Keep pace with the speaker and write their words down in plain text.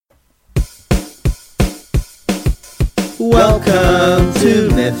Welcome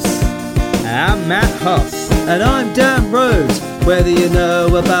to Myths. I'm Matt Hoss. And I'm Dan Rhodes. Whether you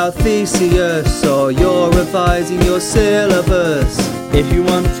know about Theseus or you're revising your syllabus, If you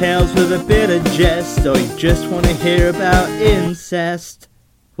want tales with a bit of jest, or you just want to hear about incest.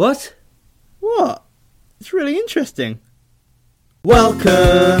 What? What? It's really interesting.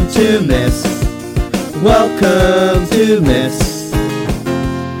 Welcome to Myths. Welcome to Myths.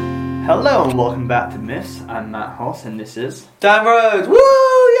 Hello and welcome back to Myths. I'm Matt Hoss and this is... Dan Rhodes. Woo!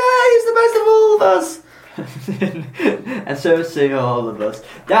 Yeah, he's the best of all of us. and so see all of us.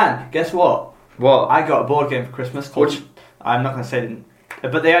 Dan, guess what? What? I got a board game for Christmas called... I'm not going to say it,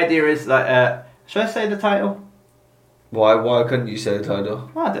 but the idea is that... should I say the title? Why couldn't you say the title?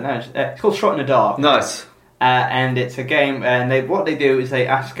 Well, I don't know. It's called Shot in the Dark. Nice. And it's a game, and what they do is they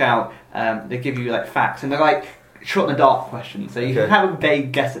ask out, they give you like facts, and they're like shot in the dark questions, so you can have a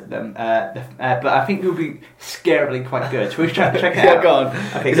vague guess at them, but I think you'll be scarily quite good. So we should check it out. Yeah, go on.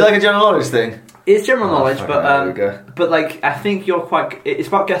 Okay, Is it like a general knowledge thing? It's general knowledge, there we go. but like I think you're quite. It's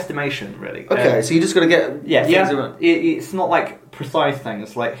about guesstimation, really. Okay, so you just got to get things around. It's not like precise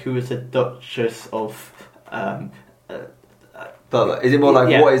things like who is the Duchess of. But is it more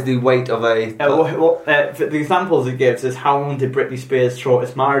like what is the weight of a... the examples it gives is how long did Britney Spears'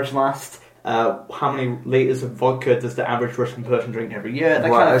 shortest marriage last? How many litres of vodka does the average Russian person drink every year?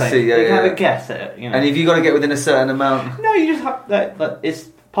 That kind of thing. See, you can have a guess at it. You know? And if you got to get within a certain amount... No, you just have... it's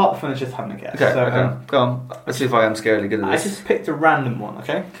part of the fun is just having a guess. Okay, So, go on. Let's see if I am scarily good at I this. just picked a random one,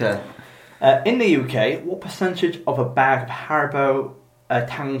 okay? Okay. In the UK, what percentage of a bag of Haribo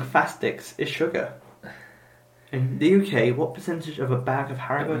Tang Fastics is sugar? In the UK, what percentage of a bag of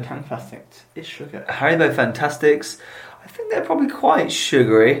Haribo Tang Fastics is sugar? Haribo Fantastics, I think they're probably quite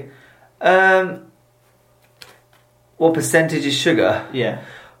sugary. What percentage is sugar? Yeah.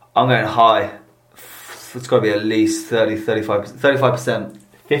 I'm going high. It's got to be at least 35%.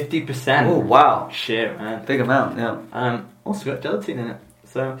 50%. Oh, wow. Shit, man. Big amount, yeah. Also got gelatin in it.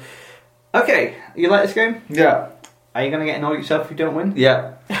 So, okay, you like this game? Yeah. Are you going to get annoyed yourself if you don't win?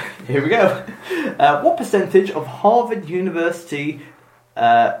 Yeah. Here we go. What percentage of Harvard University,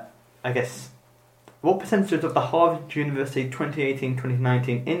 what percentage of the Harvard University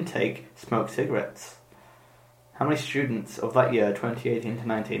 2018-2019 intake smoke cigarettes? How many students of that year,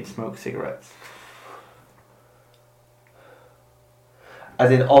 2018-19, smoke cigarettes?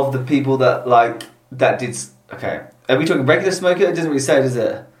 As in, of the people that did... Okay. Are we talking regular smoker? It doesn't really say, does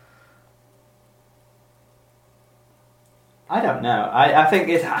it? I don't know. I think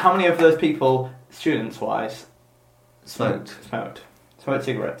it's how many of those people, students-wise, smoked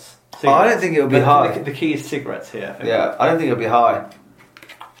cigarettes. I don't think it would be high. The key is cigarettes here. I think. Yeah, I don't think it would be high.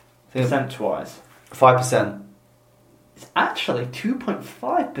 Percent-wise. 5%. It's actually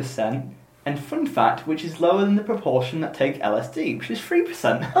 2.5%, and fun fact, which is lower than the proportion that take LSD, which is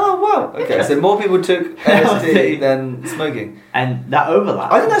 3%. Oh, wow. Okay, so more people took LSD than smoking. And that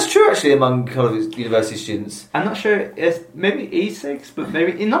overlaps. I think that's true, actually, among college university students. I'm not sure, it's maybe E6, but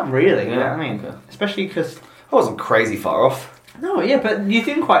maybe not really, you know what I mean? Okay. Especially because... I wasn't crazy far off. No, yeah, but you're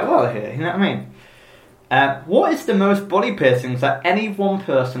doing quite well here, you know what I mean? What is the most body piercings that any one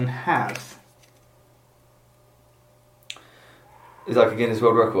person has? Is like a Guinness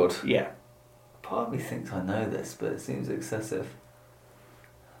World Record? Yeah. Part of me thinks I know this, but it seems excessive.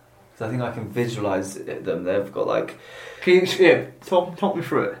 Because I think I can visualise them. They've got like... Can you talk me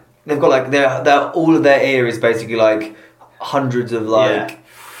through it? They've got like... They're all of their ear is basically like hundreds of like... Yeah.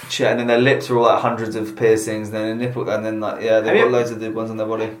 And then their lips are all like hundreds of piercings, and then a nipple, and then like... Yeah, they've got loads of the ones on their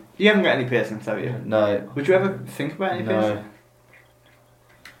body. You haven't got any piercings, have you? No. Would you ever think about any piercings? No.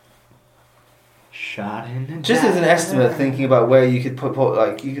 Shot in the Just as an estimate, thinking about where you could put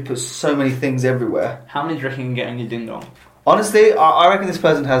like you could put so many things everywhere. How many do you reckon you can get on your ding dong? Honestly, I reckon this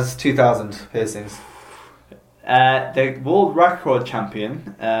person has 2,000 piercings. The world record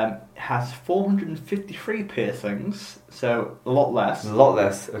champion has 453 piercings, so a lot less. A lot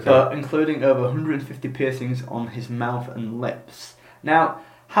less, okay. But including over 150 piercings on his mouth and lips. Now,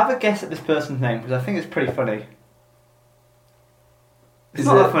 have a guess at this person's name, because I think it's pretty funny. It's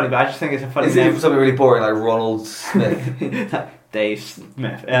not that funny, but I just think it's a funny name. Is it something really boring, like Ronald Smith? Dave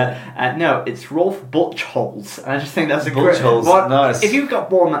Smith. No, it's Rolf Butchholz. And I just think that's a Butchholz, great... nice. If you've got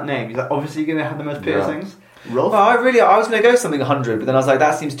born that name, you're obviously going to have the most piercings. Yeah. Rolf? Well, I was going to go something 100, but then I was like,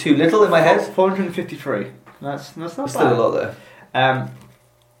 that seems too little in my head. 453. That's not bad. Still a lot there.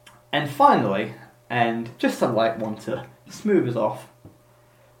 And finally, and just a light one to smooth us off,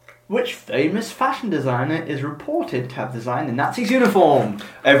 which famous fashion designer is reported to have designed the Nazis' uniform?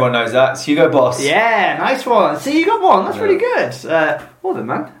 Everyone knows that. It's Hugo Boss. Yeah, nice one. See, you got one. That's pretty good. Well then,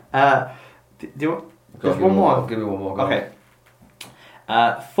 man. Do you There's one more. Give me one more. Go Okay.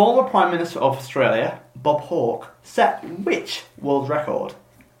 Former Prime Minister of Australia, Bob Hawke, set which world record?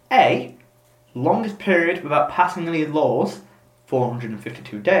 A. Longest period without passing any laws,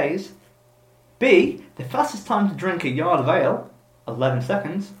 452 days. B. The fastest time to drink a yard of ale, 11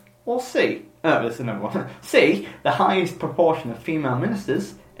 seconds. Or C. There's another one. C. The highest proportion of female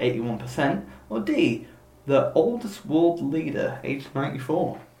ministers, 81%. Or D. The oldest world leader, aged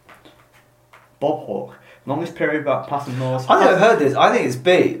 94. Bob Hawke. Longest period without passing laws. I think I've heard this. I think it's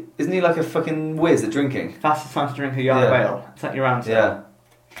B. Isn't he like a fucking whiz at drinking? Fastest time to drink a yard of ale. Is that your answer? Yeah.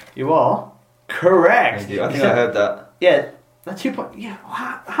 You are correct. Thank you. I think I heard that. Yeah. That's 2 point. Yeah.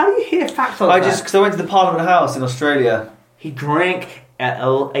 How do you hear facts like that? Because I went to the Parliament House in Australia. He drank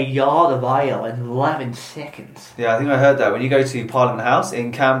a yard of ale in 11 seconds. Yeah, I think I heard that. When you go to Parliament House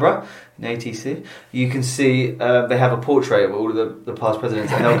in Canberra, in ATC, you can see they have a portrait of all of the past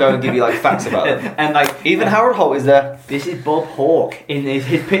presidents, and they'll go and give you like facts about them. And like even Harold Holt is there. This is Bob Hawke in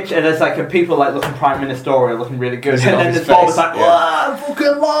his picture, and there's like people like looking prime ministerial, looking really good, and then there's Bob is like, wow,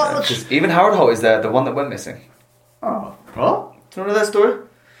 fucking large. Even Harold Holt is there, the one that went missing. Oh, what? Do you know that story?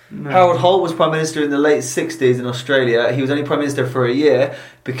 No. Harold Holt was Prime Minister in the late 60s in Australia. He was only Prime Minister for a year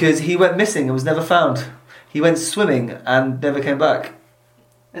because he went missing and was never found. He went swimming and never came back.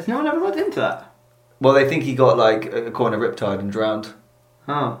 Has no one ever looked into that? Well, they think he got caught in a riptide and drowned.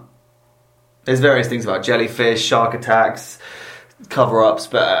 Oh. There's various things about jellyfish, shark attacks, cover-ups,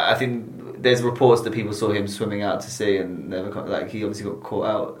 but I think there's reports that people saw him swimming out to sea and never he obviously got caught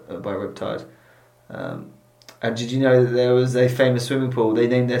out by a riptide. And did you know that there was a famous swimming pool? They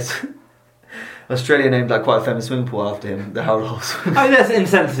named this... Australia named quite a famous swimming pool after him, the Harold Holt swimming pool. I mean, that's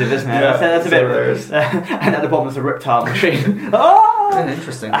insensitive, isn't it? Yeah, that's a bit hilarious. And at the bottom is a reptile machine. Oh! Yeah,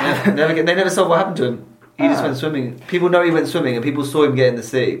 interesting. Yeah. They never saw what happened to him. He just went swimming. People know he went swimming, and people saw him get in the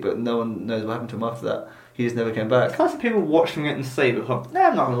sea, but no one knows what happened to him after that. He just never came back. Can't see people watching it in the sea, but thought,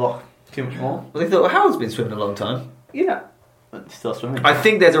 I'm not going to look too much more. Well, they thought, Harold's been swimming a long time. Yeah. But still swimming. I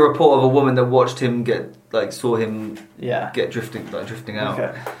think there's a report of a woman that watched him saw him get drifting out.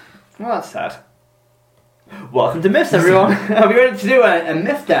 Okay. Well, that's sad. Welcome to Myths, everyone. Are we ready to do a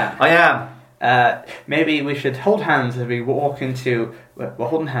myth, Dan? I am. Maybe we should hold hands as we walk into... We're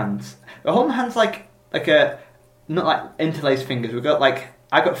holding hands. We're holding hands like a... Not like interlaced fingers. We've got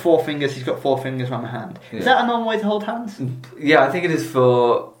I got 4 fingers, he's got 4 fingers around my hand. Yeah. Is that a normal way to hold hands? Yeah, I think it is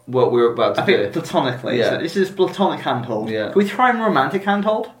for what we're about to do. I think platonically. Yeah. So this is platonic handhold. Yeah. Can we try and romantic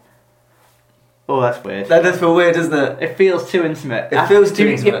handhold? Oh, that's weird. That does feel weird, doesn't it? It feels too intimate. It feels too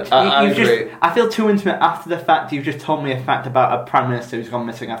intimate. I agree. I feel too intimate after the fact you've just told me a fact about a Prime Minister who's gone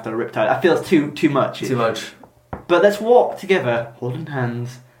missing after a riptide. I feel it's too much. Too much. But let's walk together, holding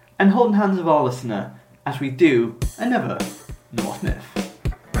hands, and holding hands with our listener, as we do another North Myth.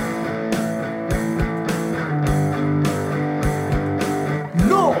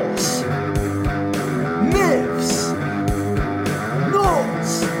 Norse Myths.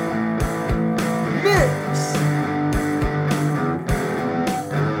 Norse Myths.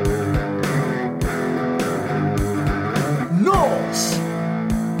 Norse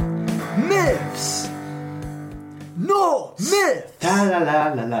Myths. Norse Myths. La la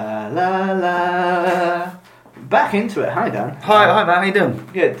la la la la la. Back into it. Hi, Dan. Hi, man. How you doing?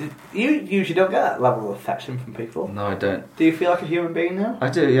 Yeah, you usually don't get that level of affection from people. No, I don't. Do you feel like a human being now? I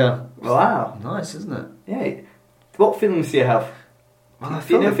do, yeah. Wow. Nice, isn't it? Yeah. What feelings do you have? Well,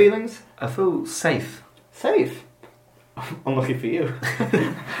 do you know feelings? I feel safe. Safe? Unlucky for you.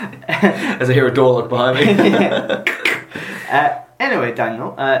 As I hear a door lock behind me. Anyway,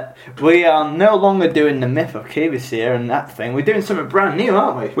 Daniel, we are no longer doing the myth of Kiwiseer and that thing. We're doing something brand new,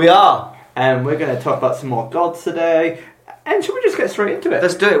 aren't we? We are. And we're going to talk about some more gods today. And should we just get straight into it?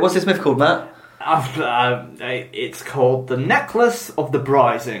 Let's do it. What's this myth called, Matt? It's called the Necklace of the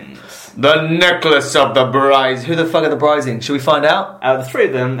Brisings. The Necklace of the Brisings. Who the fuck are the Brisings? Should we find out? The 3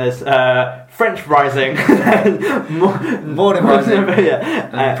 of them. There's French Rising. Morning Rising. Yeah.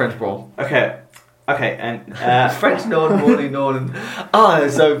 And French Brawl. Okay, and... French Northern, Morning Northern. Oh,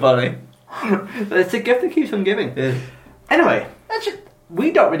 that's so funny. It's a gift that keeps on giving. Yeah. Anyway,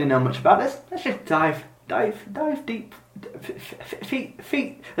 we don't really know much about this. Let's just dive deep.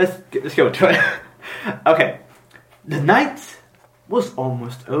 Feet. Let's go to it. Okay. The night was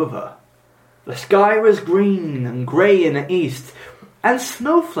almost over. The sky was green and grey in the east, and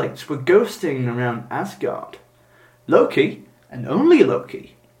snowflakes were ghosting around Asgard. Loki, and only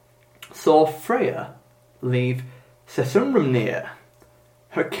Loki, saw Freya leave Sessumnir.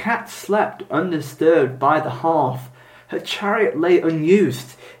 Her cat slept undisturbed by the hearth. Her chariot lay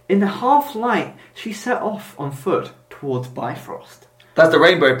unused. In the half-light, she set off on foot towards Bifrost. That's the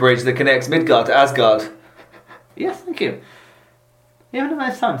rainbow bridge that connects Midgard to Asgard. Yes, thank you. You having a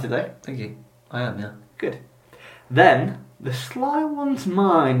nice time today? Thank you. I am, yeah. Good. Then, the sly one's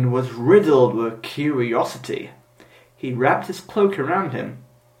mind was riddled with curiosity. He wrapped his cloak around him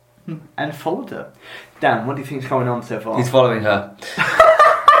and followed her. Dan, what do you think's going on so far? He's following her.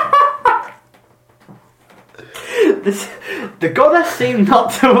 The goddess seemed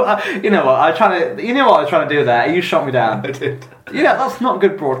not to. You know what? I was trying to do there. You shot me down. I did. Yeah, that's not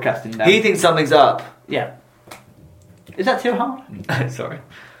good broadcasting. Dan. He thinks something's up. Yeah. Is that too hard? Sorry.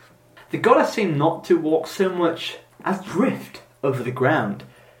 The goddess seemed not to walk so much as drift over the ground.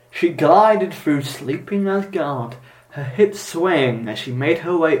 She glided through sleeping Asgard, her hips swaying as she made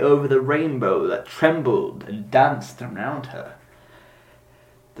her way over the rainbow that trembled and danced around her.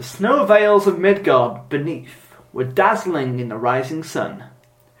 The snow veils of Midgard beneath were dazzling in the rising sun.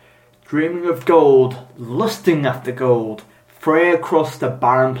 Dreaming of gold, lusting after gold, Freya crossed the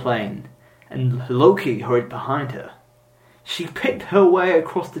barren plain, and Loki hurried behind her. She picked her way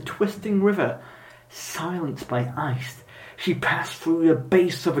across the twisting river, silenced by ice. She passed through the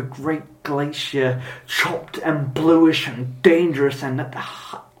base of a great glacier, chopped and bluish and dangerous, and at the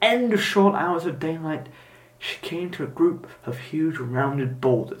end of short hours of daylight, she came to a group of huge rounded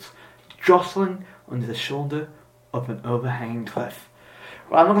boulders, jostling under the shoulder of an overhanging cliff.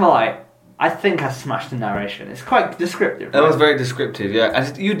 Well, I'm not going to lie, I think I smashed the narration. It's quite descriptive. That was very descriptive, yeah.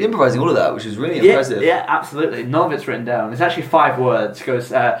 And you're improvising all of that, which is really impressive. Yeah, absolutely. None of it's written down. It's actually 5 words. It goes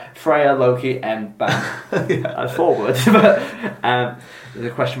Freya, Loki, and bam. That's 4 words, but there's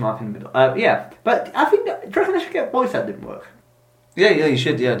a question mark in the middle. Yeah, but I think, do you reckon I should get a voice that didn't work? Yeah, you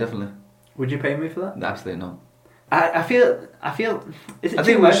should, yeah, definitely. Would you pay me for that? Absolutely not. I feel. Is it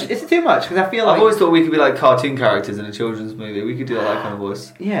too much? Is it too much? Because I feel like I've always thought we could be like cartoon characters in a children's movie. We could do that kind of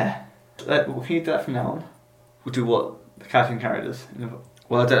voice. Yeah. Can you do that from now on? We'll do what? The cartoon characters.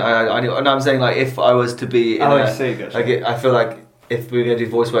 Well, I don't. And I'm saying like if I was to be. I see. Gotcha. Like I feel like if we were going to do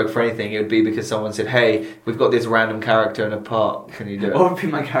voice work for anything, it would be because someone said, "Hey, we've got this random character in a part. Can you do it?" What would be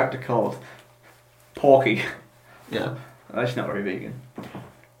my character called? Porky. Yeah. That's not very vegan.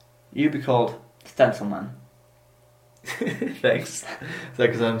 You'd be called Stencil Man. Thanks. Is that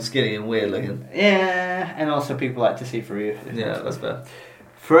because I'm skinny and weird looking? Yeah, and also people like to see through you. Yeah, that's fair.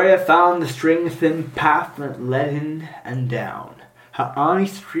 Freya found the string-thin path that led in and down. Her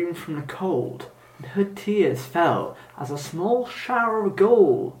eyes streamed from the cold, and her tears fell as a small shower of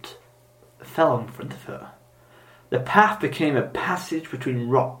gold fell in front of her. The path became a passage between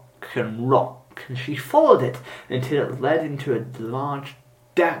rock, and she followed it until it led into a large,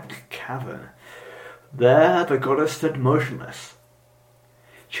 dank cavern. There the goddess stood motionless.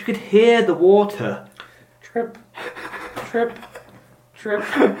 She could hear the water. Trip, trip, trip,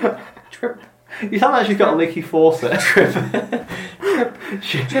 trip. You sound like she's got a leaky faucet. Trip, trip,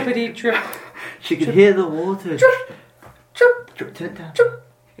 trippity trip. She could hear the water. Trip, trip, Drip, turn it down. trip.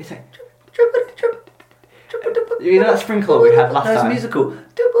 It's like, Trippity trip. you know that sprinkler we had last That's time? musical.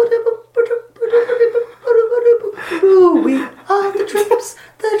 Ooh, we are the trips,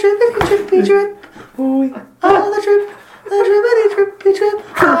 the trippity trippy trip. We are the trip, the trippity trippy trip.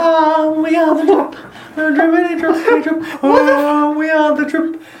 Oh, we are the trip, the trippity trippy trip. Oh, we are the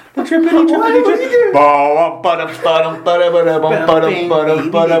trip, the trippity trippity trip. We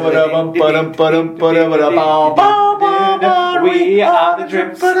are the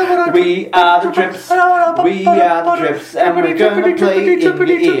drips, we are the drips, we are the drips, and we're gonna play in your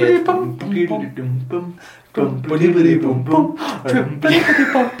ears.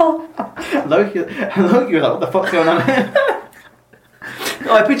 Loki was like, what the fuck's going on here?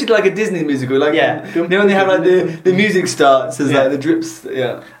 Oh, I pictured like a Disney musical, like Yeah. you know when they have like the music starts as like the drips,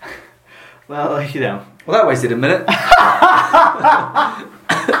 yeah. Well, you know. Well, that wasted a minute.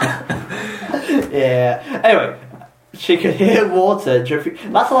 Yeah. Anyway, she could hear water dripping.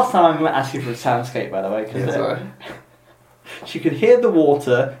 That's the last time I'm going to ask you for a soundscape, by the way. Yeah, sorry. She could hear the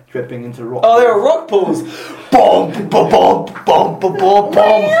water dripping into rock. Oh, there are rock pools. Bomb, bomb, bomb, bomb, bomb, bomb,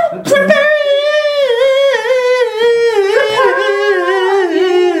 bomb.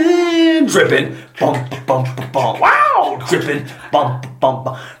 Dripping. Bum, bum, bum, bum. Wow. Dripping. Bum, bum,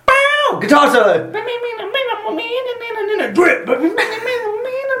 bum. Bow. Guitar solo. Drip.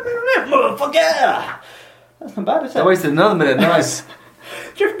 Motherfucker. That's not bad, is I it? wasted another minute. Nice. Do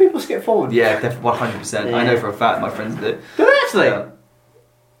you reckon people skip forward? Yeah, definitely 100%. I know for a fact my friends do. Do they actually? Yeah.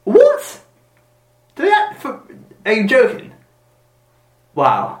 What? Do they are you joking?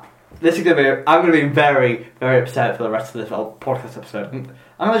 Wow. This is going to be... I'm going to be very, very upset for the rest of this whole podcast episode. I'm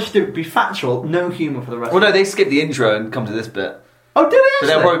going to just be factual, no humour for the rest Well, of no, they skip the intro and come to this bit. Oh, do they But actually?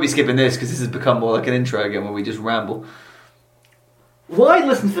 they'll probably be skipping this because this has become more like an intro again where we just ramble. Why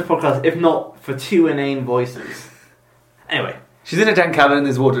listen to the podcast if not for two inane voices? Anyway. She's in a tent cabin and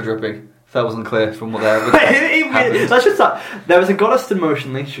there's water dripping. If that wasn't clear from what there Let's just start. There was a goddess stood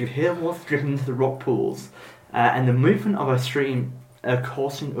motionless. She could hear water dripping into the rock pools and the movement of a stream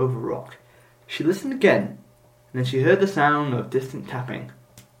coursing over rock. She listened again, and then she heard the sound of distant tapping.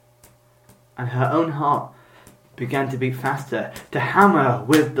 And her own heart began to beat faster, to hammer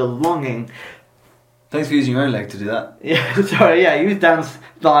with the longing. Thanks for using your own leg to do that. Yeah, sorry, yeah, you used Dan's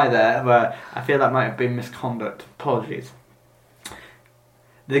thigh there, but I feel that might have been misconduct. Apologies.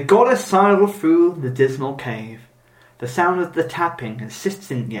 The goddess sidled through the dismal cave. The sound of the tapping,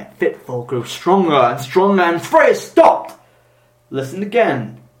 insistent yet fitful, grew stronger and stronger, and Freya stopped, listened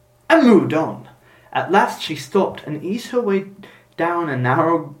again, and moved on. At last she stopped and eased her way down a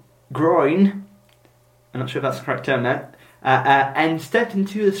narrow groin, I'm not sure if that's the correct term now, and stepped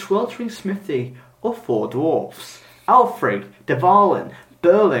into the sweltering smithy of four dwarfs. Alfred, Dvalin,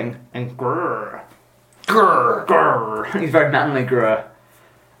 Burling, and Grr. Grr, grr. He's very manly, Grr.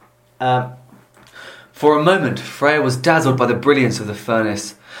 For a moment, Freya was dazzled by the brilliance of the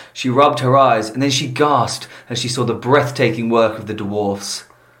furnace. She rubbed her eyes, and then she gasped as she saw the breathtaking work of the dwarfs.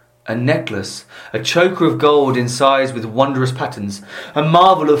 A necklace, a choker of gold incised with wondrous patterns, a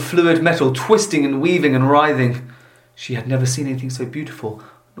marvel of fluid metal twisting and weaving and writhing. She had never seen anything so beautiful,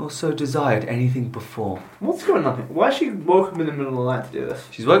 nor so desired anything before. What's going on here? Why has she woke up in the middle of the night to do this?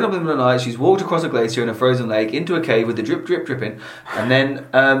 She's woken up in the middle of the night, she's walked across a glacier in a frozen lake, into a cave with the drip, drip, dripping, and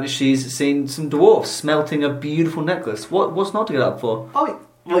then she's seen some dwarfs smelting a beautiful necklace. What's not to get up for? Oh,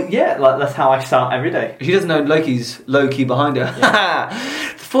 well, yeah, like, that's how I start every day. She doesn't know Loki's low-key behind her. Yeah.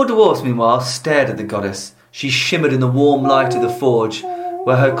 The four dwarfs, meanwhile, stared at the goddess. She shimmered in the warm light of the forge.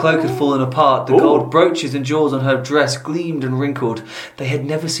 Where her cloak had fallen apart, the gold brooches and jewels on her dress gleamed and wrinkled. They had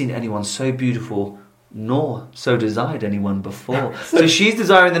never seen anyone so beautiful, nor so desired anyone before. So she's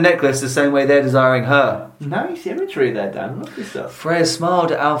desiring the necklace the same way they're desiring her. Nice imagery there, Dan. Lovely stuff. Freya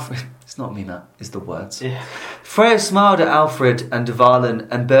smiled at Alfred. It's not me, Matt. It's the words. Yeah. Freya smiled at Alfred and Dvalin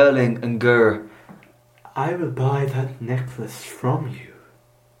and Burling and Gur. I will buy that necklace from you,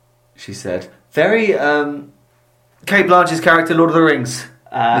 she said. Very, Kate Blanchett's character, Lord of the Rings.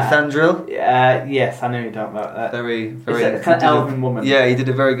 Nathaniel? Yes, I know you're talking about that. Very... It's a kind of elven woman. Yeah, he did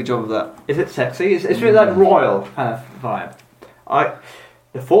a very good job of that. Is it sexy? It's really like royal kind of vibe.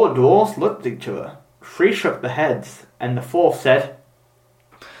 The four dwarfs looked at each other. Three shook their heads, and the fourth said,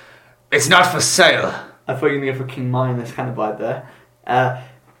 "It's not for sale." I thought you were going to go for King Minos kind of vibe there.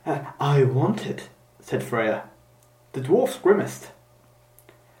 I want it, said Freya. The dwarfs grimaced.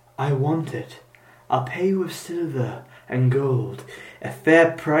 I want it. I'll pay you with silver and gold, a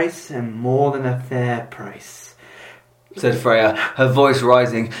fair price and more than a fair price, said Freya, her voice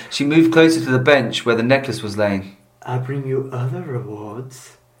rising. She moved closer to the bench where the necklace was laying. I'll bring you other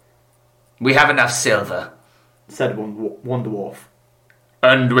rewards. We have enough silver, said one dwarf.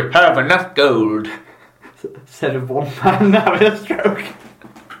 And we have enough gold, said one man having a stroke.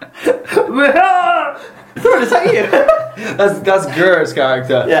 Sorry, is that you? That's Gur's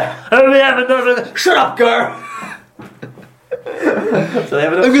character. Yeah. And we have enough. Shut up, Gur! So they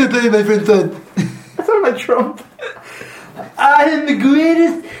have enough. I'm going to play my friend's son. That's not like Trump. I am the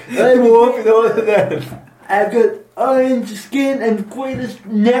greatest dwarf in all of them. I've got orange skin and greatest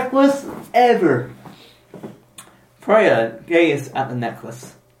necklace ever. Freya gazed at the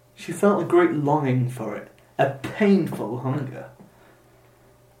necklace. She felt a great longing for it, a painful hunger.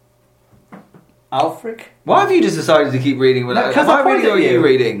 Alfric? Why have you just decided to keep reading? Because am I reading or are you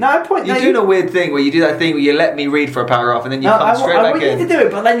reading? No, I point. You're doing a weird thing where you do that thing where you let me read for a paragraph and then you come straight back in. I wanted you to do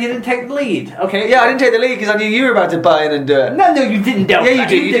it, but then you didn't take the lead. Okay. Yeah, I didn't take the lead because I knew you were about to butt in and do it. No, you didn't do it. Yeah, you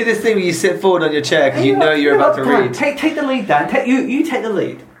do. You do this thing where you sit forward on your chair because you know you're about to read. Take the lead, Dan. You take the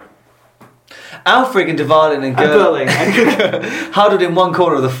lead. Alfric and Dvalin and Burling huddled in one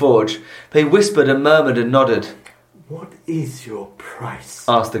corner of the forge. They whispered and murmured and nodded. What is your price?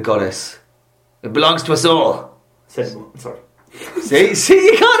 Asked the goddess. It belongs to us all. Said one. Sorry. See,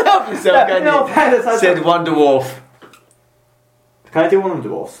 you can't help yourself, can you? Said one dwarf. Can I do one of the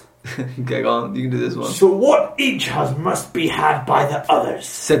dwarfs? Okay, go on. You can do this one. So what each has must be had by the others.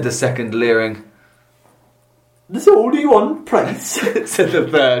 Said the second, leering. There's only one price. Said the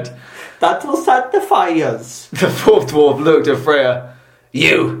third. That will satisfy us. The fourth dwarf looked at Freya.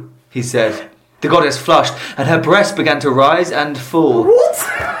 You, he said. The goddess flushed, and her breast began to rise and fall. What?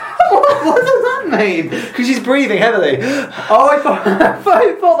 What does that mean? Because she's breathing heavily. Oh, I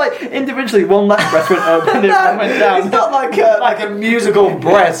thought like individually one left breast went up and then one went down. It's not like a musical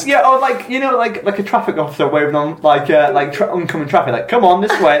breast. Yeah, or like like a traffic officer waving on oncoming traffic, like come on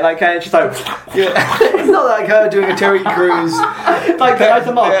this way, like she's like, yeah. It's not like her doing a Terry Crews, like nice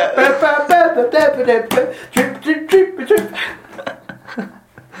and long.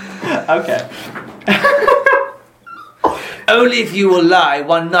 Okay. Only if you will lie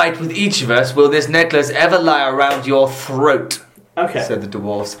one night with each of us will this necklace ever lie around your throat. Okay. Said the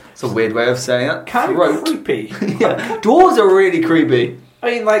dwarves. It's a weird way of saying it. Kind throat. of creepy. Yeah. Dwarves are really creepy.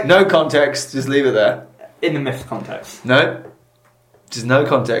 I mean, like no context. Just leave it there. In the myth context. No. Just no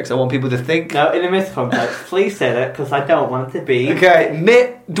context. I want people to think. No, in the myth context. Please say that because I don't want it to be. Okay.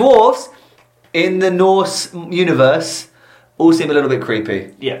 Dwarves in the Norse universe all seem a little bit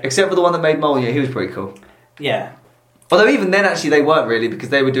creepy. Yeah. Except for the one that made Mjolnir. He was pretty cool. Yeah. Although even then, actually, they weren't really, because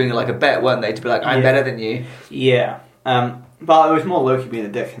they were doing like a bet, weren't they? To be like, I'm better than you. Yeah. But it was more Loki being a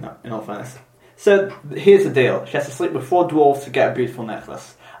dick, in all fairness. So, here's the deal. She has to sleep with 4 dwarves to get a beautiful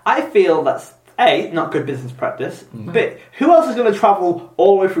necklace. I feel that's, A, not good business practice. Mm. But who else is going to travel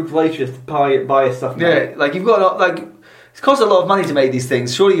all the way through glaciers to buy your stuff? Yeah, like, you've got, like, it costs a lot of money to make these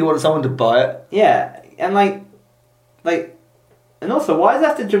things. Surely you want someone to buy it. Yeah, and and also, why does it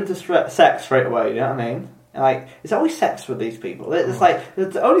have to jump to sex straight away, you know what I mean? Like, it's always sex with these people. It's like,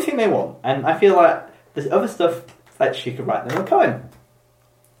 it's the only thing they want. And I feel like there's other stuff that she could write them a poem.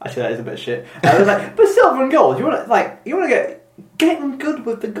 Actually, that is a bit of shit. Like, but silver and gold, you want to get good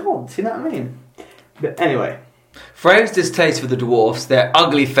with the gods, you know what I mean? But anyway. Freya's distaste for the dwarfs, their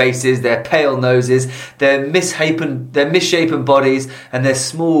ugly faces, their pale noses, their misshapen bodies, and their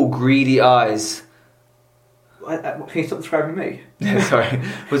small, greedy eyes. Can you stop describing me? Yeah, sorry.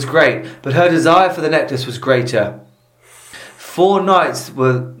 Was great, but her desire for the necklace was greater. 4 nights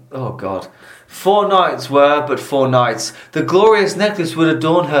were... Oh, God. 4 nights were but 4 nights. The glorious necklace would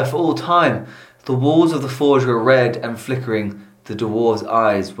adorn her for all time. The walls of the forge were red and flickering. The dwarf's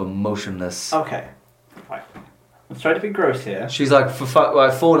eyes were motionless. Okay. Right. I'm sorry to be gross here. She's like,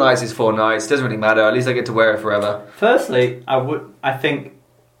 4 nights is 4 nights. Doesn't really matter. At least I get to wear it forever. Firstly, I think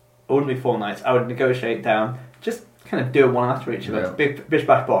it wouldn't be 4 nights. I would negotiate down. Just kind of do it one after each other. Yeah. Bish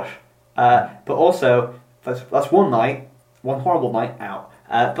bash bosh. But also, that's 1 night, 1 horrible night out.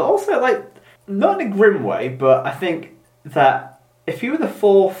 But also, like, not in a grim way, but I think that if you were the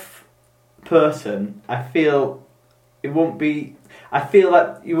 4th person, I feel it wouldn't be... I feel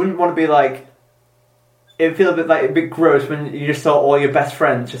like you wouldn't want to be like... It would feel a bit gross when you just saw all your best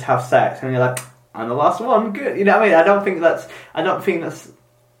friends just have sex, and you're like, I'm the last one, good. You know what I mean? I don't think that's... I'm not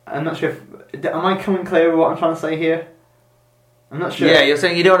sure if... Am I coming clear with what I'm trying to say here? I'm not sure. Yeah, you're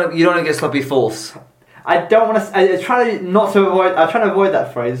saying you don't want to get sloppy fourths. I don't want to... I'm trying to avoid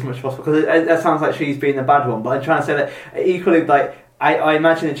that phrase as much as possible, because that sounds like she's being the bad one, but I'm trying to say that equally, like, I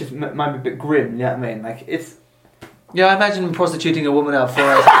imagine it just might be a bit grim, you know what I mean? Like, it's... Yeah, I imagine prostituting a woman out 4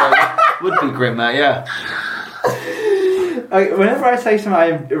 hours ago would be grim, Matt, yeah. Whenever I say something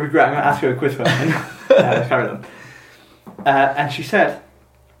I regret, I'm going to ask her a quiz question. Let's carry on. And she said...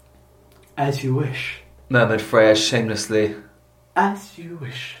 As you wish, murmured Freya shamelessly. As you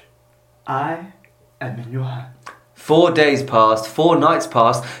wish, I am in your hand. 4 days passed, 4 nights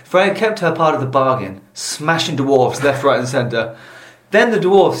passed. Freya kept her part of the bargain, smashing dwarves left, right and centre. Then the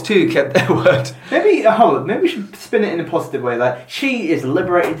dwarves too kept their word. Maybe we should spin it in a positive way. Like, she is a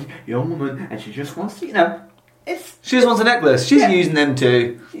liberated young woman and she just wants to, She just wants a necklace. She's using them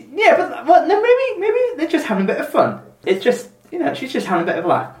too. Yeah, but no, maybe they're just having a bit of fun. It's just, she's just having a bit of a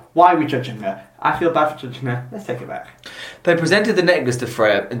laugh. Why are we judging her? I feel bad for judging her. Let's take it back. They presented the necklace to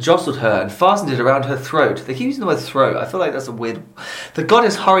Freya and jostled her and fastened it around her throat. They keep using the word throat. I feel like that's a weird... The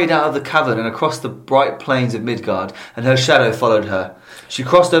goddess hurried out of the cavern and across the bright plains of Midgard, and her shadow followed her. She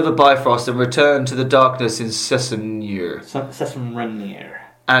crossed over Bifrost and returned to the darkness in Sessumnir. Sessumnir.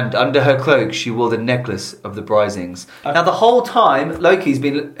 And under her cloak she wore the necklace of the Brisings. Now the whole time, Loki's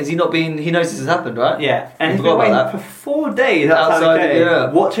been... Has he not been... He knows this has happened, right? Yeah. And he's been waiting for 4 days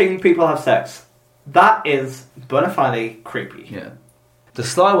outside watching people have sex. That is bona fide creepy. Yeah. The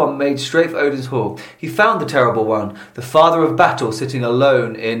sly one made straight for Odin's hall. He found the terrible one, the father of battle, sitting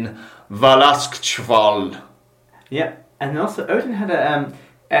alone in Valaskjval. Yeah. And also Odin had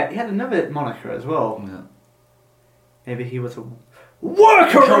he had another moniker as well. Yeah. Maybe he was a...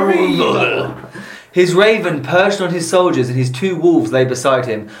 Worker of evil! His raven perched on his soldiers and his 2 wolves lay beside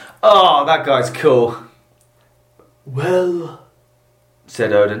him. Oh, that guy's cool. Well,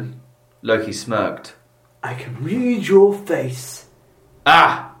 said Odin. Loki smirked. I can read your face.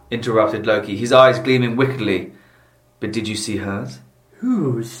 Ah, interrupted Loki, his eyes gleaming wickedly. But did you see hers?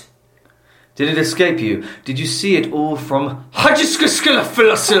 Whose? Did it escape you? Did you see it all from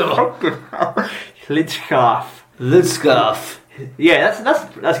Hajjiskaskalafilsil? Lidskath. Lidskath, Yeah,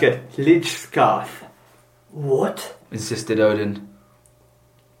 that's good. Lidskath. What? insisted Odin.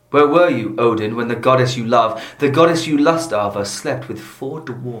 Where were you, Odin, when the goddess you love, the goddess you lust after, slept with 4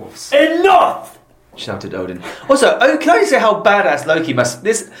 dwarfs? Enough! Shouted Odin. Also, can I say how badass Loki must...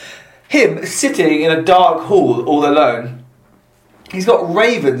 Him sitting in a dark hall all alone. He's got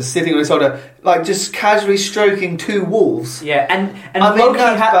ravens sitting on his shoulder, like just casually stroking 2 wolves. Yeah, and I mean, Loki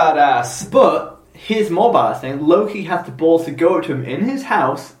that's badass. But here's more badass thing. Loki has the balls to go to him in his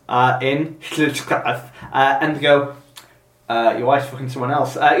house, in Lidskath, and go, your wife's fucking someone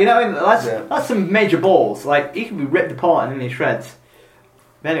else. That's some major balls. Like, he can be ripped apart and in his shreds.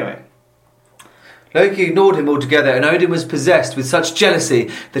 But anyway. Loki ignored him altogether, and Odin was possessed with such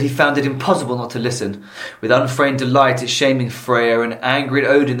jealousy that he found it impossible not to listen. With unfeigned delight at shaming Freya and angry at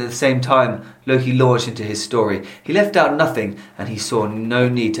Odin at the same time, Loki launched into his story. He left out nothing, and he saw no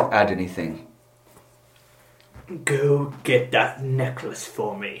need to add anything. Go get that necklace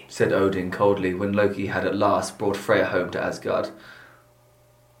for me, said Odin coldly when Loki had at last brought Freya home to Asgard.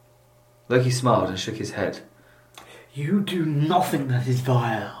 Loki smiled and shook his head. You do nothing that is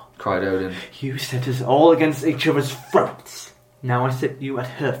vile, cried Odin. You set us all against each other's throats. Now I set you at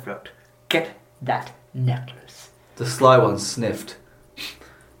her throat. Get that necklace. The Sly One sniffed.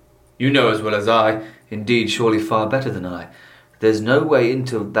 You know as well as I, indeed surely far better than I. There's no way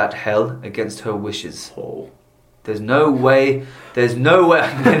into that hell against her wishes. Oh. There's no way I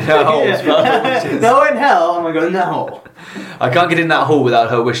can get in her hole without her wishes. No in hell am I going in that hole. I can't get in that hole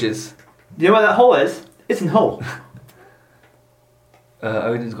without her wishes. You know where that hole is? It's in hole.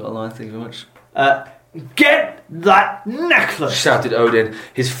 Odin's got a line, thank you very much. Get that necklace! Shouted Odin.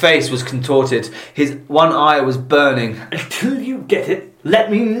 His face was contorted. His one eye was burning. Until you get it, let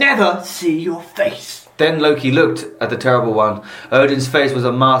me never see your face. Then Loki looked at the Terrible One. Odin's face was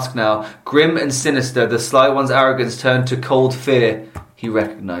a mask now. Grim and sinister, the Sly One's arrogance turned to cold fear. He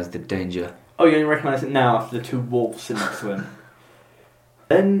recognised the danger. Oh, you only recognise it now after the 2 wolves sit next to him.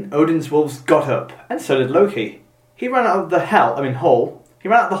 Then Odin's wolves got up, and so did Loki. He ran out of the hole. He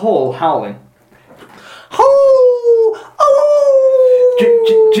ran out of the hole howling.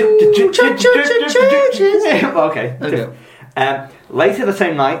 Okay. Later the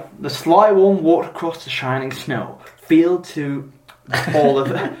same night, the Sly One walked across the shining snow, field to all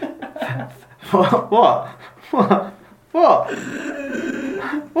of it. What?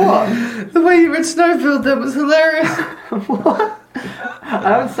 The way you read Snowfield, that was hilarious. What? I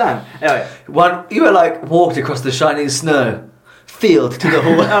don't understand. Anyway, you were like walked across the shining snow, field to the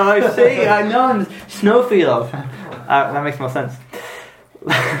hall. Oh, I see. I know. Snowfield. That makes more sense.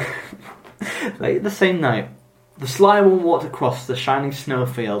 Later the same night, the Sly One walked across the shining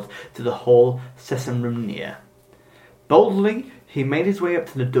snowfield to the hall Sesamrumnir. Boldly, he made his way up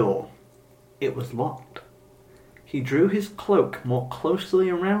to the door. It was locked. He drew his cloak more closely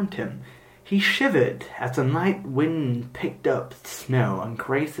around him. He shivered as the night wind picked up the snow and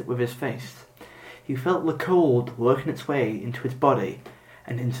grazed it with his face. He felt the cold working its way into his body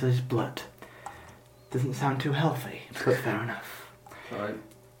and into his blood. Doesn't sound too healthy, but fair enough. Right.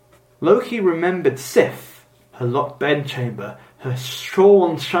 Loki remembered Sif, her locked bedchamber, her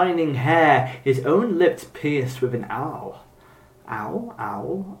shorn shining hair, his own lips pierced with an owl.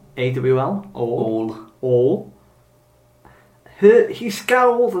 Owl? A-W-L? All. He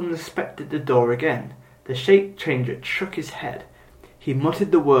scowled and inspected the door again. The shape changer shook his head. He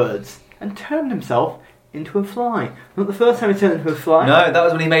muttered the words and turned himself into a fly. Not the first time he turned into a fly. No, that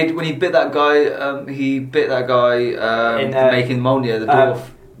was when he bit that guy. He bit that guy making Mjolnir, the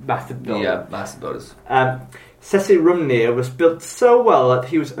dwarf. Master Builders. Yeah, Master Builders. Sesamrumnir was built so well that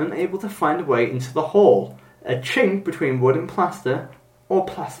he was unable to find a way into the hall, a chink between wood and plaster, or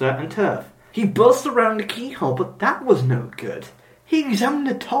plaster and turf. He buzzed around the keyhole, but that was no good. He examined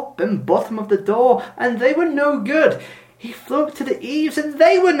the top and bottom of the door, and they were no good. He flew up to the eaves, and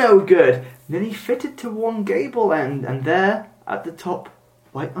they were no good. Then he fitted to one gable end, and there, at the top,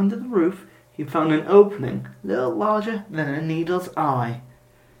 right under the roof, he found an opening, a little larger than a needle's eye.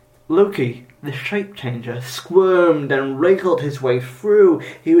 Loki, the shape changer, squirmed and wriggled his way through.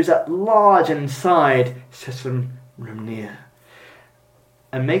 He was at large inside Sesamrumnir.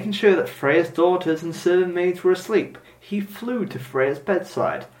 And making sure that Freya's daughters and servant maids were asleep, he flew to Freya's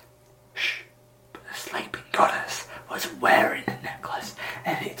bedside. Shh! But the sleeping goddess was wearing a necklace,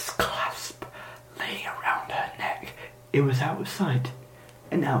 and its clasp lay around her neck. It was out of sight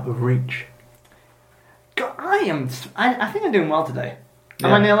and out of reach. God, I think I'm doing well today. Yeah.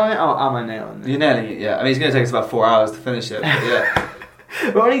 Am I nailing it? Oh, am I nailing it? You're nailing it, yeah. I mean, it's going to take us about 4 hours to finish it, but yeah.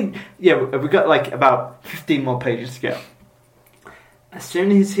 We've got like about 15 more pages to go. As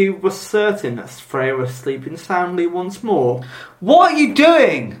soon as he was certain that Freya was sleeping soundly once more... What are you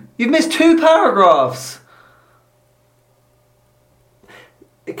doing? You've missed 2 paragraphs.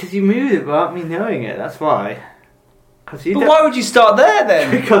 Because you moved it without me knowing it, that's why. But why would you start there then?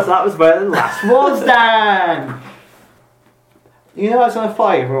 Because that was where the last was, Dan! You know I was going to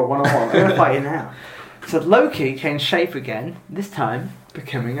fight you for a one-on-one. I'm going to fight you now. So Loki came shape again, this time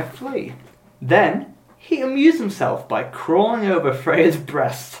becoming a flea. Then he amused himself by crawling over Freya's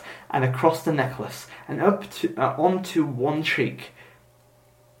breast and across the necklace and up to onto one cheek.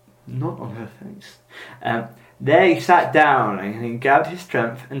 Not on her face. There he sat down and he gathered his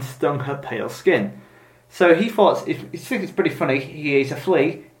strength and stung her pale skin. So he thought, he thinks it's pretty funny, he eats a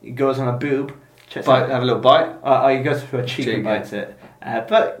flea, he goes on a boob, have a little bite? He goes for a cheek and bites it.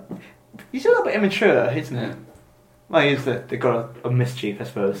 But he's a little bit immature, isn't he? Well, he's the god of mischief, I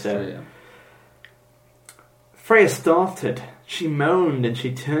suppose. So. True, yeah. Freya started, she moaned and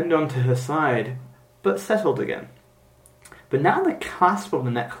she turned onto her side, but settled again. But now the clasp of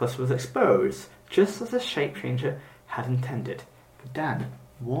the necklace was exposed, just as the shape changer had intended. But Dan,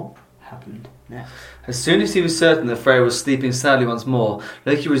 what happened next? As soon as he was certain that Freya was sleeping soundly once more,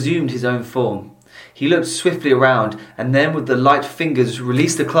 Loki resumed his own form. He looked swiftly around, and then with the light fingers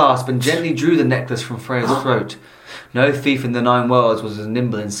released the clasp and gently drew the necklace from Freya's throat. No thief in the 9 worlds was as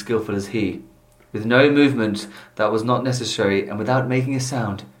nimble and skillful as he. With no movement that was not necessary, and without making a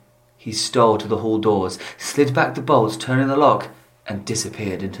sound, he stole to the hall doors, slid back the bolts, turning the lock, and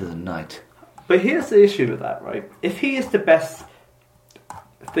disappeared into the night. But here's the issue with that, right? If he is the best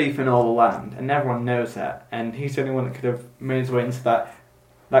thief in all the land, and everyone knows that, and he's the only one that could have made his way into that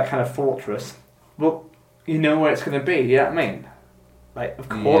kind of fortress, well, you know where it's going to be, you know what I mean? Like,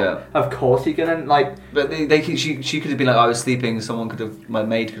 of course you're going to, like... But she could have been like, I was sleeping, my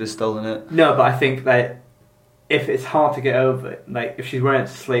maid could have stolen it. No, but I think that if it's hard to get over it, like, if she's wearing it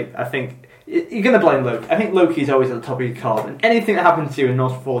to sleep, I think... You're going to blame Loki. I think Loki's always at the top of your card. And anything that happens to you in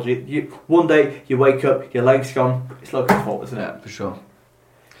Norse mythology, one day you wake up, your leg's gone, it's Loki's fault, isn't it? Yeah, for sure.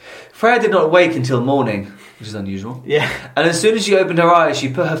 Freya did not wake until morning, which is unusual. Yeah. And as soon as she opened her eyes, she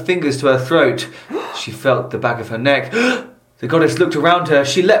put her fingers to her throat. She felt the back of her neck. The goddess looked around her.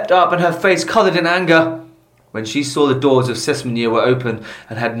 She leapt up and her face coloured in anger. When she saw the doors of Sessmanir were open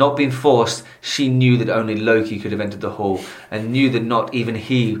and had not been forced, she knew that only Loki could have entered the hall, and knew that not even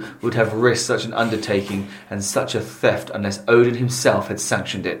he would have risked such an undertaking and such a theft unless Odin himself had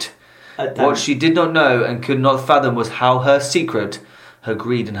sanctioned it. What she did not know and could not fathom was how her secret, her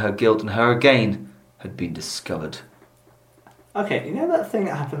greed and her guilt and her gain, had been discovered. Okay, you know that thing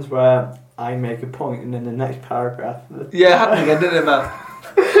that happens where I make a point and then the next paragraph... Yeah, it happened again, didn't it, Matt?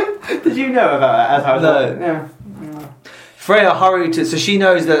 Did you know about that? As I was no. Freya hurried to... So she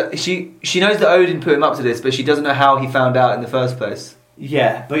knows that she knows that Odin put him up to this, but she doesn't know how he found out in the first place.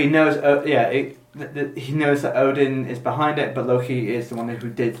 Yeah, but he knows... he knows that Odin is behind it, but Loki is the one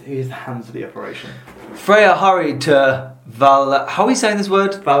he's the hands of the operation. Freya hurried to how are we saying this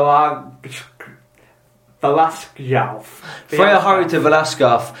word? Valaskjalf. Freya hurried to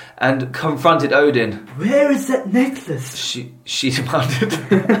Valaskjalf and confronted Odin. Where is that necklace? She demanded.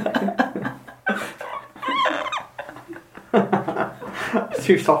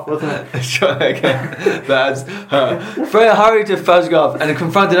 Too soft, wasn't it? Try again. That's her. Freya hurried to Valaskjalf and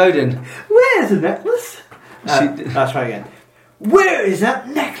confronted Odin. Where is the necklace? Let's try again. Where is that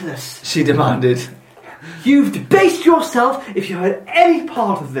necklace? She demanded. You've debased yourself if you had any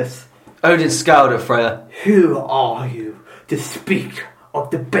part of this. Odin scowled at Freya. Who are you to speak of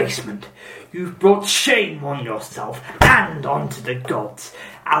debasement? You've brought shame on yourself and onto the gods.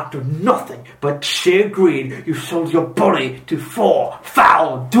 Out of nothing but sheer greed, you sold your body to 4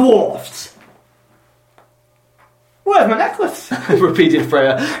 foul dwarfs. Where's my necklace? Repeated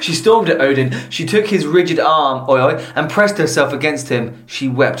Freya. She stormed at Odin. She took his rigid arm, and pressed herself against him. She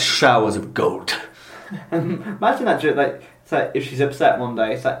wept showers of gold. Imagine that joke, it's like if she's upset one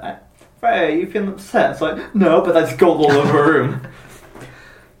day, it's like, Freya, you feeling upset? It's like, no, but there's gold all over her room.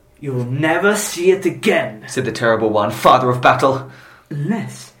 You'll never see it again, said the terrible one, father of battle.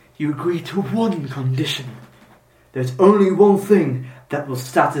 Unless you agree to one condition. There's only one thing that will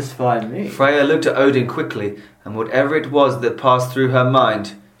satisfy me. Freya looked at Odin quickly, and whatever it was that passed through her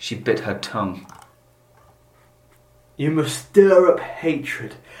mind, she bit her tongue. You must stir up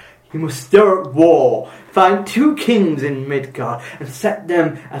hatred. You must stir up war. Find 2 kings in Midgard and set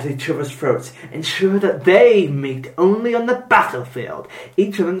them at each other's throats. Ensure that they meet only on the battlefield,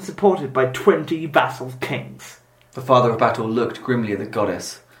 each of them supported by 20 vassal kings. The father of battle looked grimly at the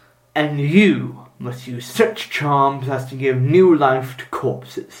goddess. And you, must use such charms as to give new life to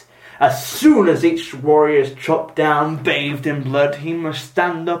corpses. As soon as each warrior is chopped down, bathed in blood, he must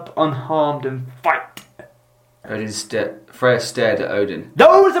stand up unharmed and fight. Freya stared at Odin.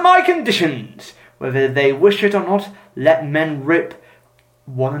 Those are my conditions. Whether they wish it or not, let men rip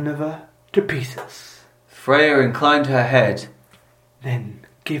one another to pieces. Freya inclined her head. Then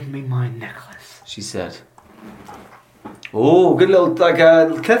give me my necklace, she said. Oh, good little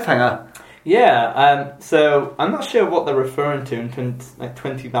cliffhanger. Yeah, so I'm not sure what they're referring to in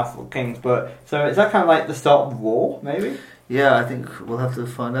 20 Vassal Kings, but so is that kind of like the start of the war, maybe? Yeah, I think we'll have to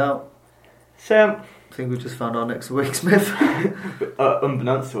find out. So I think we just found our next week's myth.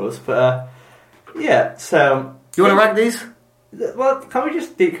 Unbeknownst to us, but yeah, so... You want to rank these? Well, can we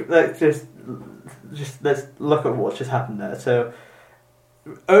just let's look at what's just happened there. So,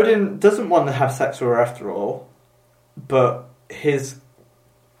 Odin doesn't want to have sex with her after all, but his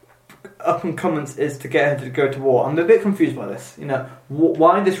up and comings is to get her to go to war. I'm a bit confused by this. You know,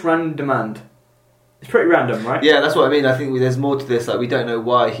 why this random demand? It's pretty random, right? Yeah, that's what I mean. I think there's more to this. Like, we don't know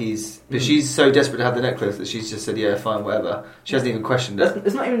why he's... But she's so desperate to have the necklace that she's just said, yeah, fine, whatever. She hasn't even questioned it.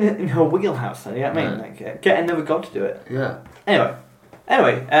 It's not even in her wheelhouse, though, you know what I mean? No. Like, get another god to do it. Yeah.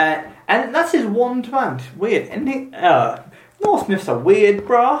 Anyway, and that's his one demand. Weird. And Norse myths are weird,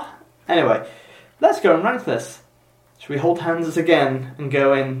 brah. Anyway, let's go and rank this. Should we hold hands again and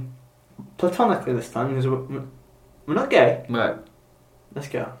go in platonically this time? Because we're not gay. Right. Let's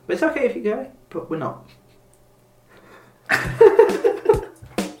go. But it's okay if you're gay, but we're not.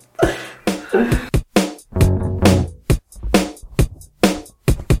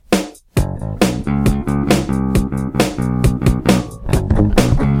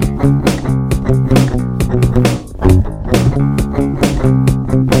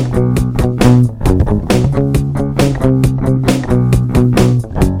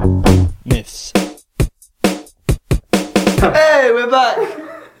 Myths. Hey, we're back!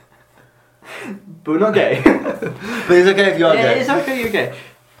 But we're not gay. But it's okay if you are Yeah, gay. it's okay if you're gay.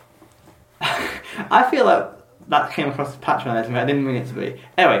 I feel like that came across as patronising, but I didn't mean it to be.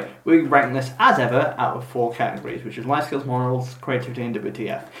 Anyway, we rank this as ever out of 4 categories, which is life skills, morals, creativity, and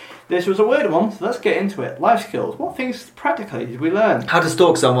WTF. This was a weird one, so let's get into it. Life skills. What things practically did we learn? How to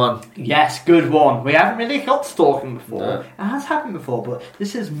stalk someone. Yes, good one. We haven't really got stalking before. No. It has happened before, but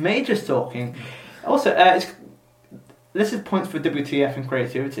this is major stalking. Also, this is points for WTF and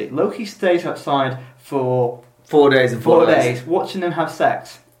creativity. Loki stays outside for 4 days and 4 4 nights. days, watching them have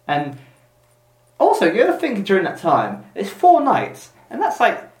sex. And also, you gotta think during that time, it's 4 nights, and that's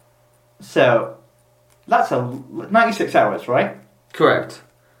like, so, that's 96 hours, right? Correct.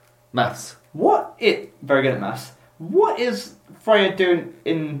 Maths. Very good at maths. What is Freya doing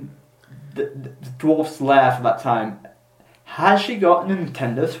in the dwarf's lair for that time? Has she got a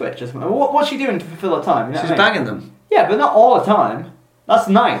Nintendo Switch? What's she doing to fulfill her time? You know She's what I mean? banging them. Yeah, but not all the time. That's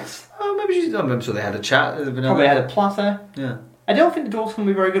nice. Oh, maybe I'm sure they had a chat. Probably had a platter. Yeah. I don't think the dwarfs can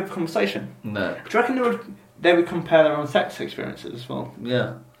be very good for conversation. No. Do you reckon they would compare their own sex experiences as well?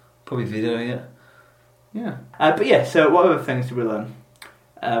 Yeah. Probably videoing it. Yeah. But yeah, so what other things did we learn?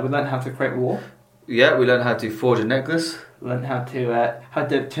 We learned how to create war. Yeah, we learned how to forge a necklace. We learned how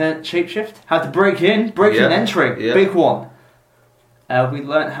to turn shapeshift. How to break in and entering. Yeah. Big one. We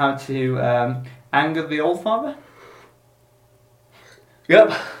learned how to anger the old father.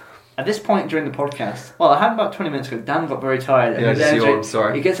 Yep. At this point during the podcast, well, I had about 20 minutes ago, Dan got very tired. And Yeah, his just energy- yawned,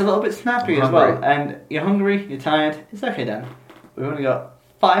 sorry. He gets a little bit snappy I'm as well. hungry. And you're hungry, you're tired. It's okay, Dan. We've only got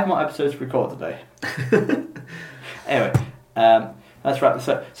 5 more episodes to record today. Anyway, let's wrap this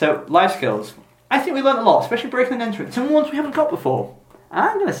up. So, life skills. I think we learned a lot, especially breaking and entering. Some ones we haven't got before.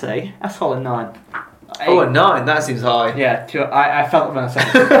 I'm going to say a solid 9. Oh, a 9. That seems high. Yeah, I felt it when I said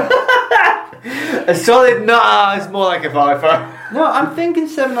it. A solid 9. It's more like a 5. No, I'm thinking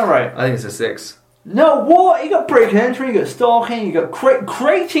 7 or 8. I think it's a 6. No, what? You got breaking and entering, you got stalking, you got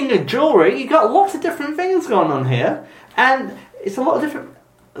creating a jewellery, you got lots of different things going on here. And it's a lot of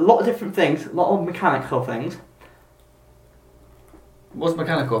different things, a lot of mechanical things. What's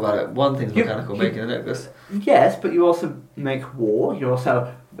mechanical about it? One thing's mechanical, making a necklace. Yes, but you also make war, you're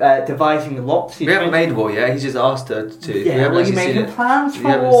also devising lots. We haven't made war yet, he's just asked her to. We Yeah, haven't well, you're actually seen making it. plans for We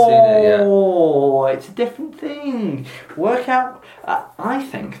haven't seen it yet. war. It's a different thing. Work out. I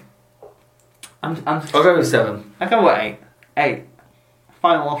think. I'll go with 7. I go with 8. 8.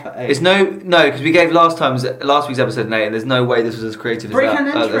 Final offer 8. It's no, because we gave last week's episode an 8, and there's no way this was as creative as Breaking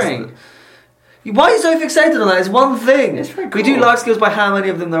that. and entering. Why are you so fixated on that? It's one thing. It's very We do cool. life skills by how many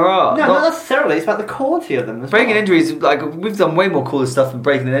of them there are. No, not necessarily. It's about the quality of them. As Breaking well. and entry is like we've done way more cooler stuff than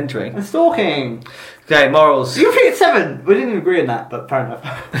breaking and entering. And stalking. Okay, morals. You think it's 7? We didn't agree on that, but fair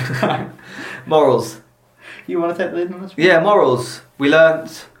enough. Morals. You want to take the lead on this? Yeah, morals. We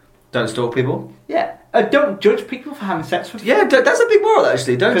learnt don't stalk people. Yeah. Don't judge people for having sex with. Yeah, that's a big moral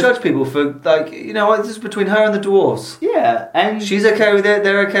actually. Don't judge people for this is between her and the dwarves. Yeah, and she's okay with it.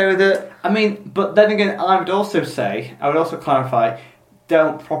 They're okay with it. I mean, but then again, I would also clarify,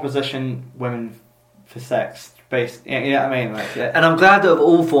 don't proposition women for sex based. You know what I mean? Like, yeah. And I'm glad that of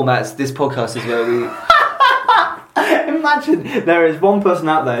all formats, this podcast is where we. Imagine there is one person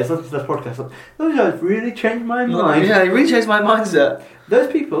out there who's listening to this podcast. Those guys really changed my mind. Yeah, it really changed my mindset.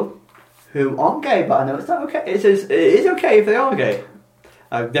 Those people who aren't gay, but I know it's not okay. It is okay if they are gay.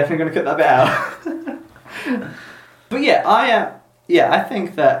 I'm definitely going to cut that bit out. But yeah, I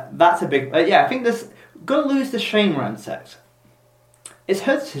think that's a big. I think there's got to lose the shame around sex. It's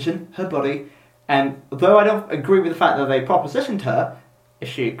her decision, her body, and though I don't agree with the fact that they propositioned her, if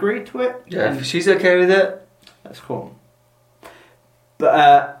she agreed to it, yeah, if she's okay with it, that's cool.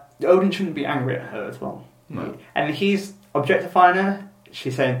 But Odin shouldn't be angry at her as well. No. And he's objectifying her.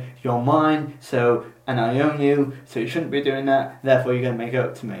 She's saying, you're mine, and I own you, so you shouldn't be doing that, therefore you're going to make it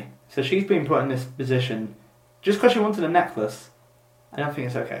up to me. So she's been put in this position just because she wanted a necklace. I don't think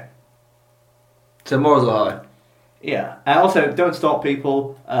it's okay. So morals are high. Yeah. And also, don't stalk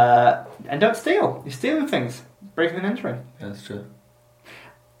people, and don't steal. You're stealing things. Breaking and entering. Yeah, that's true.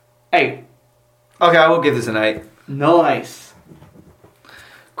 8. Okay, I will give this an 8. Nice.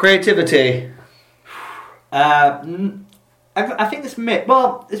 Creativity. I think this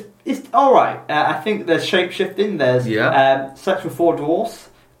it's alright. I think there's shape-shifting, there's sex with 4 dwarfs.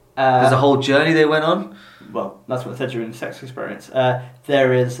 There's a whole journey they went on. Well, that's what they said during the sex experience.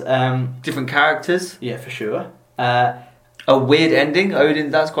 There is... different characters. Yeah, for sure. A weird ending. Odin,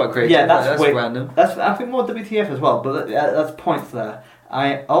 that's quite creative. Yeah, that's random. That's, I think, more WTF as well, but that's points there.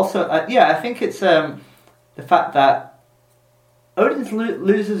 I also... I think it's the fact that Odin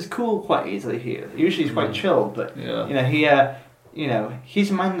loses his cool quite easily here. Usually he's quite chilled, but he's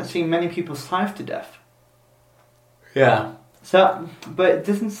a man that's seen many people starve to death. Yeah. So, but it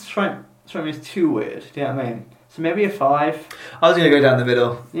doesn't strike me as too weird. Do you know what I mean? So maybe a 5. I was going to go down the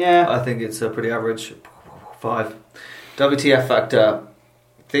middle. Yeah. I think it's a pretty average 5. WTF factor.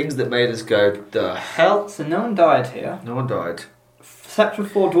 Things that made us go, the hell? So no one died here. No one died. Sex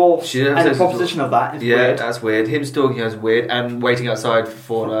with 4 dwarfs and the proposition of that is weird. Yeah, that's weird. Him stalking her is weird, and waiting outside for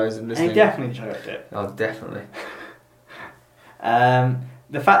 4 hours and listening. And he definitely enjoyed it. Oh, definitely.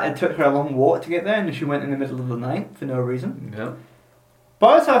 The fact that it took her a long walk to get there and she went in the middle of the night for no reason. Yeah.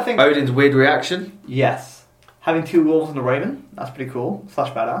 But also I think... Odin's weird reaction. Yes. Having 2 wolves and a raven, that's pretty cool. /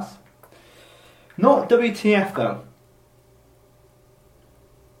 badass. Not WTF though.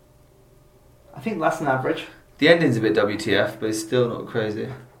 I think less than average. The ending's a bit WTF, but it's still not crazy.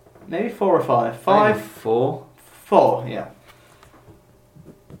 Maybe 4 or 5. 5? 4. 4, yeah.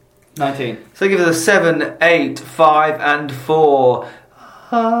 19. So give it a 7, 8, 5, and 4.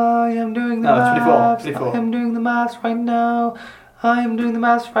 I am doing the maths. 24. I am doing the maths right now. I am doing the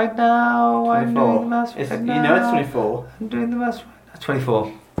maths right now. 24. I'm doing the maths right now. You know it's 24. I'm doing the maths right now.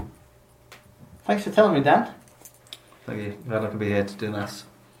 24. Thanks for telling me, Dan. Thank you. Glad I can be here to do maths.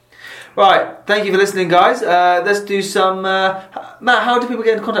 Right, thank you for listening, guys. Let's do some... Matt, how do people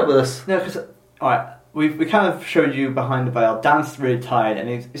get in contact with us? No, because... Alright, we kind of showed you behind the veil. Dan's really tired and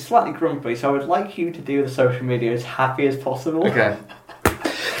he's slightly grumpy, so I would like you to do the social media as happy as possible. Okay.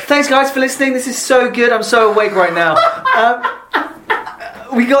 Thanks, guys, for listening. This is so good. I'm so awake right now.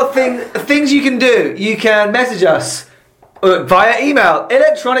 We got things you can do. You can message us via email,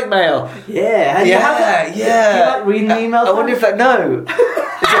 electronic mail. Yeah. Yeah. Do you like reading emails? I wonder if that... No.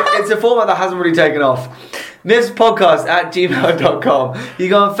 It's a format that hasn't really taken off. MISPodcast@gmail.com. You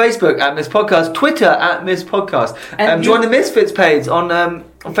go on Facebook at MISPodcast, Twitter at MISPodcast. And join the Misfits page on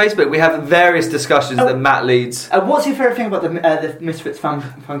Facebook. We have various discussions that Matt leads. What's your favourite thing about the Misfits fan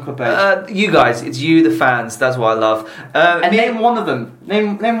club page? You guys. It's you, the fans. That's what I love. Name one of them.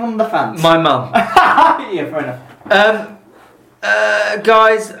 Name one of the fans. My mum. Yeah, fair enough.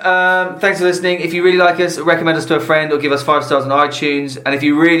 Guys, thanks for listening. If you really like us, recommend us to a friend or give us 5 stars on iTunes. And if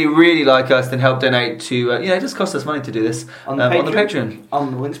you really, really like us, then help donate to, it just costs us money to do this on the Patreon. On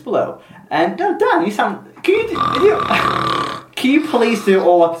the links below. And Dan, you sound... Can you please do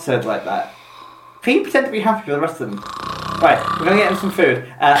all episodes like that? Can you pretend to be happy for the rest of them? Right, we're going to get him some food.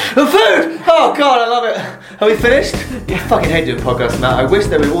 Food! Oh God, I love it. Are we finished? I fucking hate doing podcasts, Matt. I wish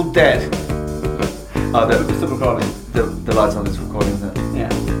they were all dead. Oh, we're still recording. The lights on this recording, isn't it? Yeah.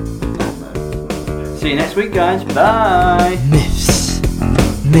 See you next week, guys. Bye. Myths.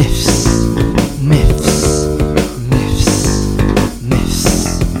 Myths. Myths. Myths.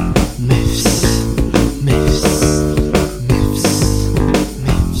 Myths. Myths. Myths. Myths.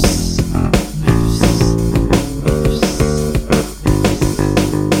 Myths.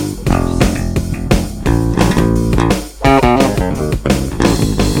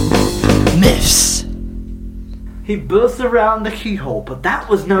 He buzzed around the keyhole, but that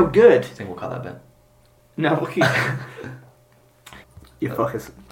was no good. I think we'll cut that bit. No, you fuckers.